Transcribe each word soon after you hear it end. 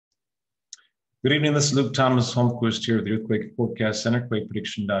Good evening. This is Luke Thomas, Holmquist here at the Earthquake Forecast Center,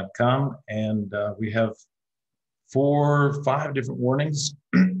 quakeprediction.com. And we have 4 or 5 different warnings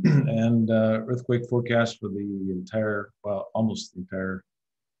and earthquake forecast for the entire, well, almost the entire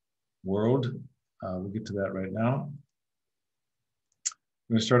world. We'll get to that right now. I'm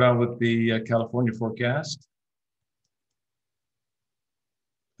going to start out with the California forecast.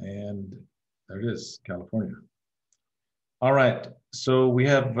 And there it is, California. All right, so we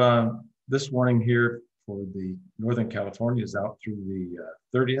have this warning here for the Northern California is out through the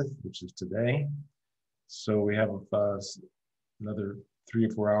 30th, which is today. So we have another 3 or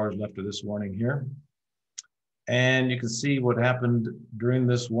 4 hours left of this warning here. And you can see what happened during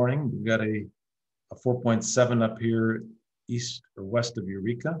this warning. We've got a 4.7 up here east or west of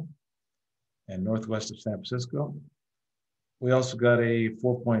Eureka and northwest of San Francisco. We also got a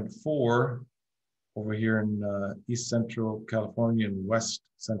 4.4 over here in East Central California and West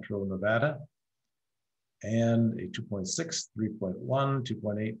Central Nevada, and a 2.6, 3.1,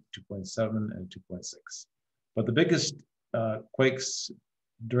 2.8, 2.7, and 2.6. But the biggest quakes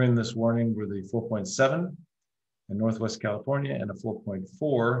during this warning were the 4.7 in Northwest California and a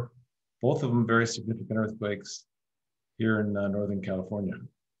 4.4, both of them very significant earthquakes here in Northern California.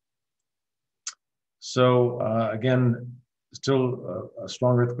 So again, still a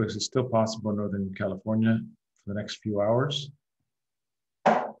strong earthquakes is still possible in Northern California for the next few hours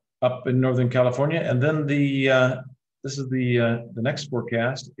up in Northern California. And then this is the next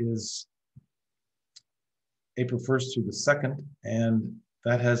forecast is April 1st through the 2nd. And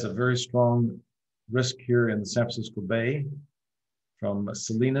that has a very strong risk here in the San Francisco Bay from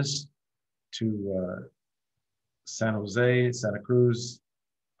Salinas to San Jose, Santa Cruz,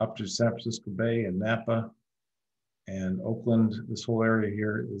 up to San Francisco Bay and Napa. And Oakland, this whole area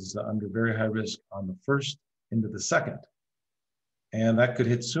here is under very high risk on the 1st into the 2nd. And that could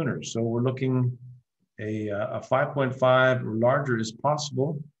hit sooner. So we're looking a 5.5 or larger is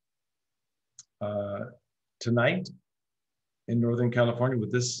possible tonight in Northern California with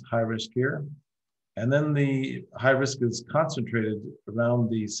this high risk here. And then the high risk is concentrated around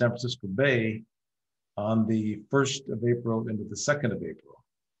the San Francisco Bay on the 1st of April into the 2nd of April.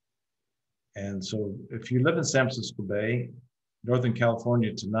 And so if you live in San Francisco Bay, Northern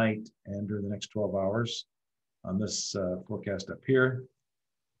California tonight and during the next 12 hours on this forecast up here,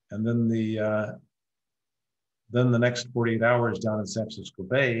 and then the next 48 hours down in San Francisco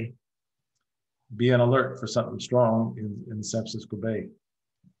Bay, be on alert for something strong in San Francisco Bay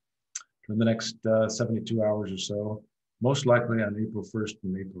during the next 72 hours or so, most likely on April 1st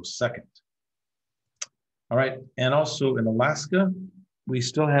and April 2nd. All right, and also in Alaska, we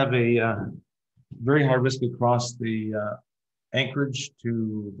still have a very high risk across the Anchorage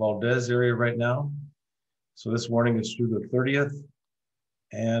to Valdez area right now. So this warning is through the 30th.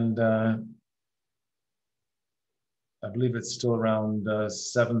 And I believe it's still around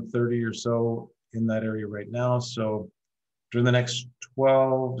 7:30 or so in that area right now. So during the next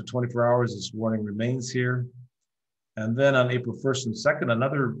 12 to 24 hours, this warning remains here. And then on April 1st and 2nd,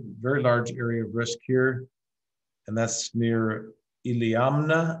 another very large area of risk here. And that's near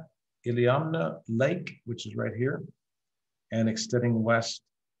Iliamna Lake, which is right here, and extending west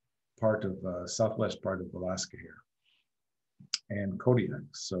part of southwest part of Alaska here, and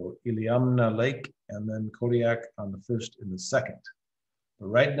Kodiak. So Iliamna Lake, and then Kodiak on the 1st and the 2nd. But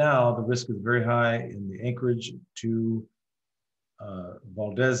right now, the risk is very high in the Anchorage to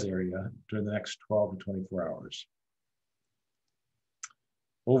Valdez area during the next 12 to 24 hours.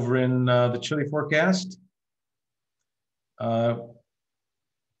 Over in the Chile forecast,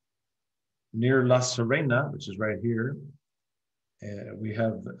 near La Serena, which is right here, we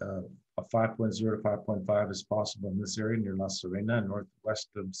have a 5.0 to 5.5 is possible in this area near La Serena, northwest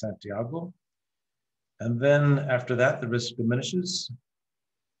of Santiago. And then after that, the risk diminishes,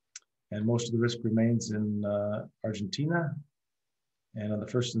 and most of the risk remains in Argentina. And on the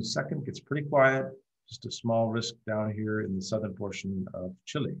 1st and 2nd, gets pretty quiet, just a small risk down here in the southern portion of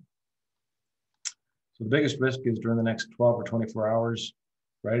Chile. So the biggest risk is during the next 12 or 24 hours,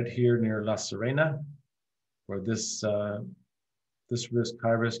 right here near La Serena, where this risk,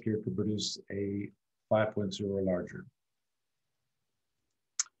 high risk here, could produce a 5.0 or larger.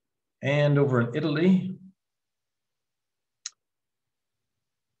 And over in Italy,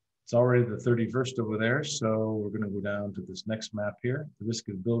 it's already the 31st over there, so we're going to go down to this next map here. The risk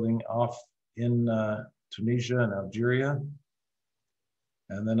is building off in Tunisia and Algeria.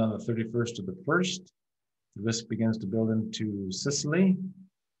 And then on the 31st of the 1st, the risk begins to build into Sicily.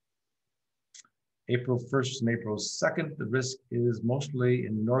 April 1st and April 2nd, the risk is mostly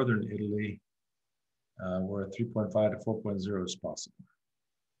in northern Italy, where 3.5 to 4.0 is possible.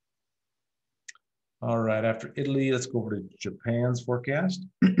 All right, after Italy, let's go over to Japan's forecast.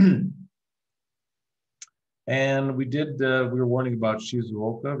 And we were warning about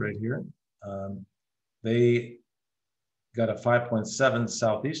Shizuoka right here. They got a 5.7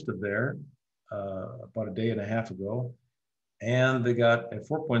 southeast of there about a day and a half ago. And they got a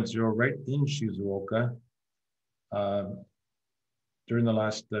 4.0 right in Shizuoka during the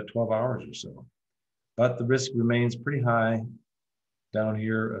last 12 hours or so. But the risk remains pretty high down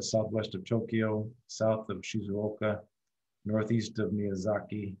here, southwest of Tokyo, south of Shizuoka, northeast of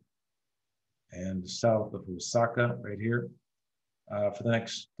Miyazaki, and south of Osaka right here for the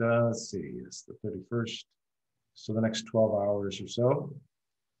next, let's see, it's the 31st, so the next 12 hours or so.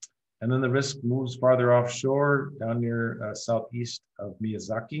 And then the risk moves farther offshore down near southeast of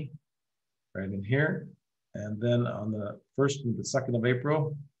Miyazaki, right in here. And then on the 1st and the 2nd of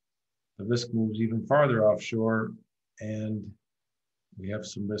April, the risk moves even farther offshore, and we have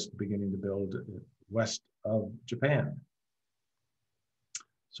some risk beginning to build west of Japan.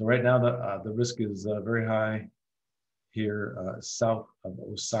 So right now the risk is very high here south of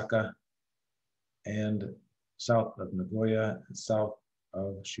Osaka and south of Nagoya and south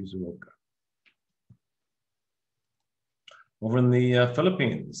of Shizuoka. Over in the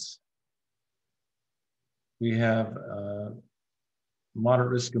Philippines, we have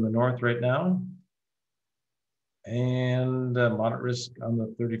moderate risk in the north right now, and moderate risk on the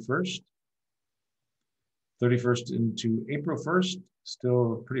 31st. 31st into April 1st,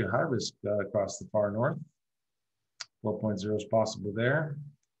 still pretty high risk across the far north. 4.0 is possible there,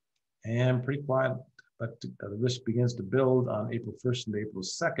 and pretty quiet, but the risk begins to build on April 1st and April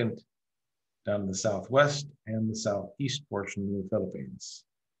 2nd down in the southwest and the southeast portion of the Philippines.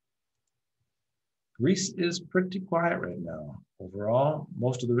 Greece is pretty quiet right now. Overall,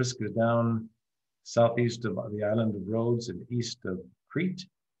 most of the risk is down southeast of the island of Rhodes and east of Crete.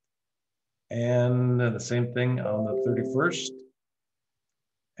 And the same thing on the 31st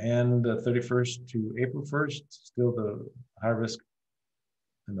and the 31st to April 1st, still the high risk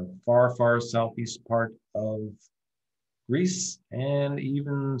in the far, far southeast part of Greece, and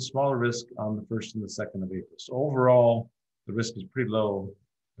even smaller risk on the 1st and the 2nd of April. So overall, the risk is pretty low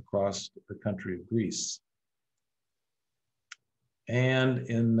across the country of Greece. And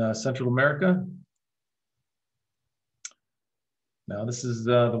in Central America, now this is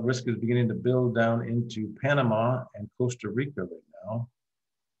the risk is beginning to build down into Panama and Costa Rica right now.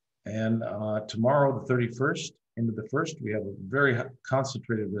 And tomorrow, the 31st, into the 1st, we have a very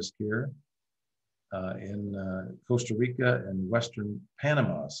concentrated risk here in Costa Rica and Western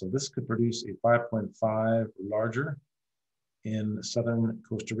Panama. So this could produce a 5.5 or larger in southern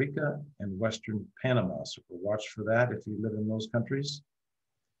Costa Rica and Western Panama. So watch for that if you live in those countries.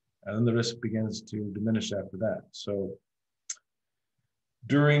 And then the risk begins to diminish after that. So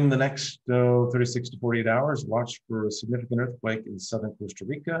during the next 36 to 48 hours, watch for a significant earthquake in southern Costa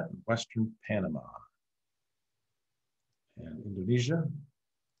Rica and Western Panama. And Indonesia.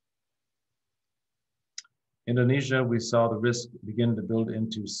 Indonesia, we saw the risk begin to build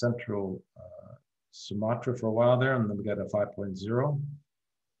into central Sumatra for a while there, and then we got a 5.0.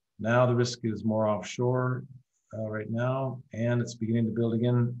 Now the risk is more offshore right now, and it's beginning to build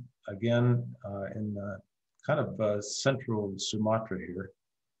again in kind of central Sumatra here,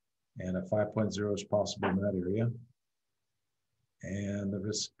 and a 5.0 is possible in that area. And the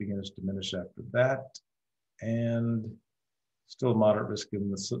risk begins to diminish after that, and still moderate risk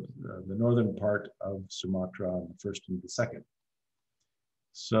in the northern part of Sumatra on the 1st and the 2nd.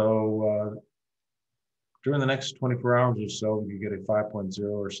 So during the next 24 hours or so, we could get a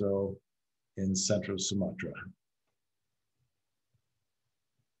 5.0 or so in central Sumatra.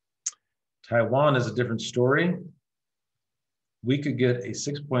 Taiwan is a different story. We could get a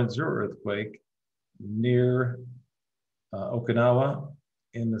 6.0 earthquake near Okinawa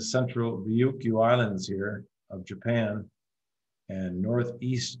in the central Ryukyu Islands here of Japan and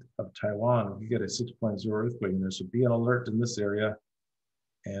northeast of Taiwan. We get a 6.0 earthquake in there, so be on alert in this area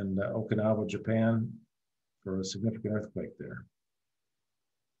and Okinawa, Japan, for a significant earthquake there.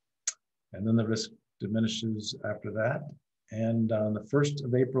 And then the risk diminishes after that. And on the 1st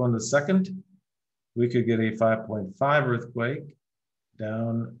of April and the 2nd, we could get a 5.5 earthquake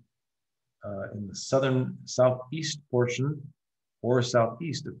down in the southeast portion or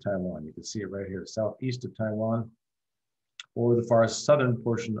southeast of Taiwan. You can see it right here, southeast of Taiwan, or the far southern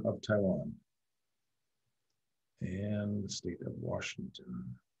portion of Taiwan and the state of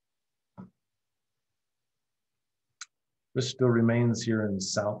Washington. Risk still remains here in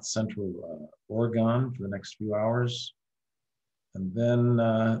south central Oregon for the next few hours. And then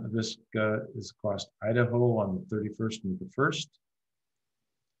the risk is across Idaho on the 31st and the 1st.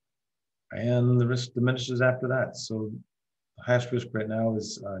 and the risk diminishes after that. So the highest risk right now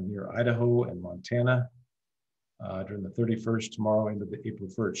is near Idaho and Montana during the 31st tomorrow into the April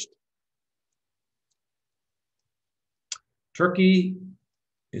 1st. Turkey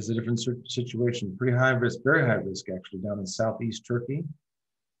is a different situation, pretty high risk, very high risk actually, down in southeast Turkey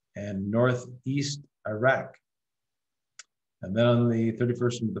and northeast Iraq. And then on the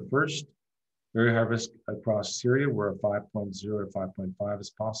 31st and the 1st, very high risk across Syria, where a 5.0 to 5.5 is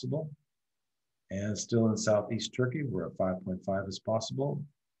possible. And still in southeast Turkey, where a 5.5 is possible.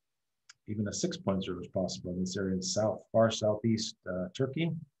 Even a 6.0 is possible in this area in far southeast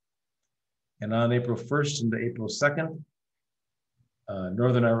Turkey. And on April 1st into April 2nd,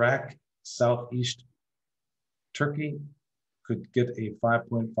 northern Iraq, southeast Turkey could get a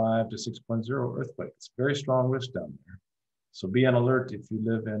 5.5 to 6.0 earthquake. It's very strong risk down there. So be on alert if you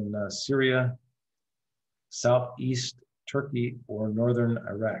live in Syria, southeast Turkey, or northern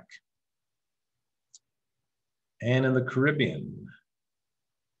Iraq. And in the Caribbean.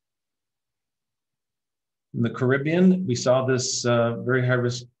 In the Caribbean, we saw this very high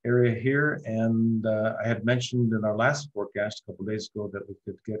risk area here. And I had mentioned in our last forecast a couple of days ago that we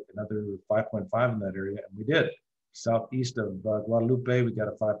could get another 5.5 in that area, and we did. Southeast of Guadalupe, we got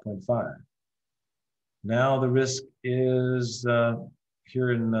a 5.5. Now the risk is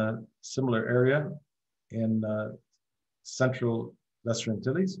here in a similar area in central Lesser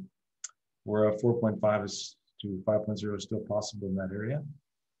Antilles, where a 4.5 to 5.0 is still possible in that area.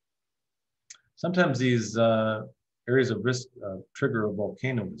 Sometimes these areas of risk trigger a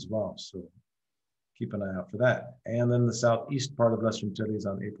volcano as well, so keep an eye out for that. And then the southeast part of Lesser Antilles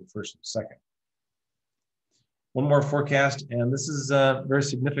on April 1st and 2nd. One more forecast, and this is very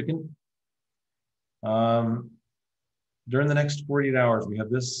significant. During the next 48 hours, we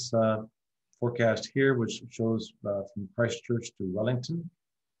have this forecast here, which shows from Christchurch to Wellington,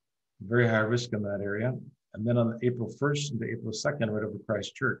 very high risk in that area. And then on April 1st into April 2nd, right over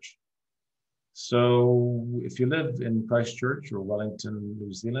Christchurch. So if you live in Christchurch or Wellington,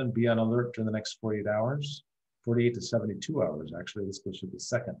 New Zealand, be on alert during the next 48 hours, 48 to 72 hours, actually. This goes to the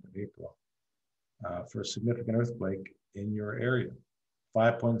 2nd of April for a significant earthquake in your area.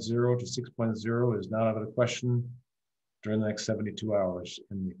 5.0 to 6.0 is not out of the question during the next 72 hours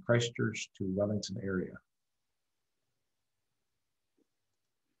in the Christchurch to Wellington area.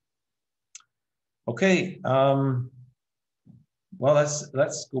 Okay, well,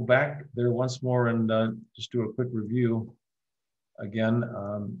 let's go back there once more and just do a quick review again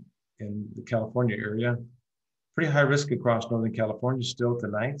in the California area. Pretty high risk across Northern California still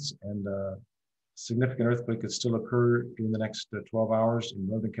tonight, and significant earthquake could still occur in the next 12 hours in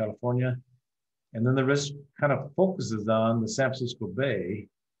Northern California. And then the risk kind of focuses on the San Francisco Bay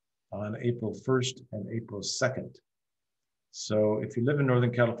on April 1st and April 2nd. So if you live in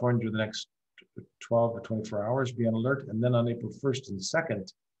Northern California during the next 12 to 24 hours, be on alert. And then on April 1st and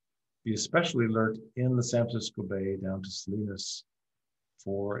 2nd, be especially alert in the San Francisco Bay down to Salinas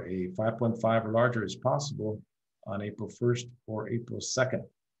for a 5.5 or larger is possible on April 1st or April 2nd.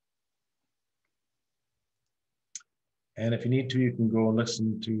 And if you need to, you can go and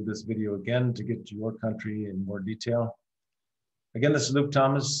listen to this video again to get to your country in more detail. Again, this is Luke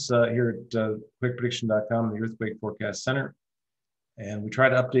Thomas here at quickprediction.com, the Earthquake Forecast Center. And we try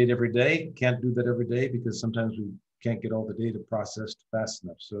to update every day. Can't do that every day because sometimes we can't get all the data processed fast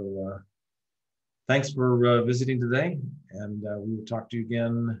enough. So thanks for visiting today. And we will talk to you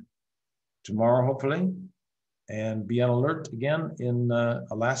again tomorrow, hopefully. And be on alert again in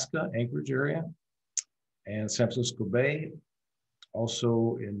Alaska, Anchorage area, and San Francisco Bay,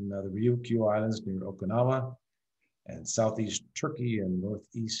 also in the Ryukyu Islands near Okinawa, and southeast Turkey and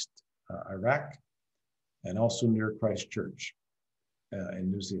northeast Iraq, and also near Christchurch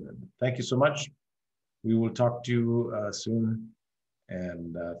in New Zealand. Thank you so much. We will talk to you soon,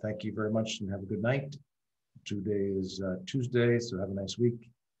 and thank you very much, and have a good night. Today is Tuesday, so have a nice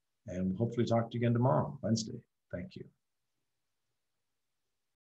week, and we'll hopefully talk to you again tomorrow, Wednesday. Thank you.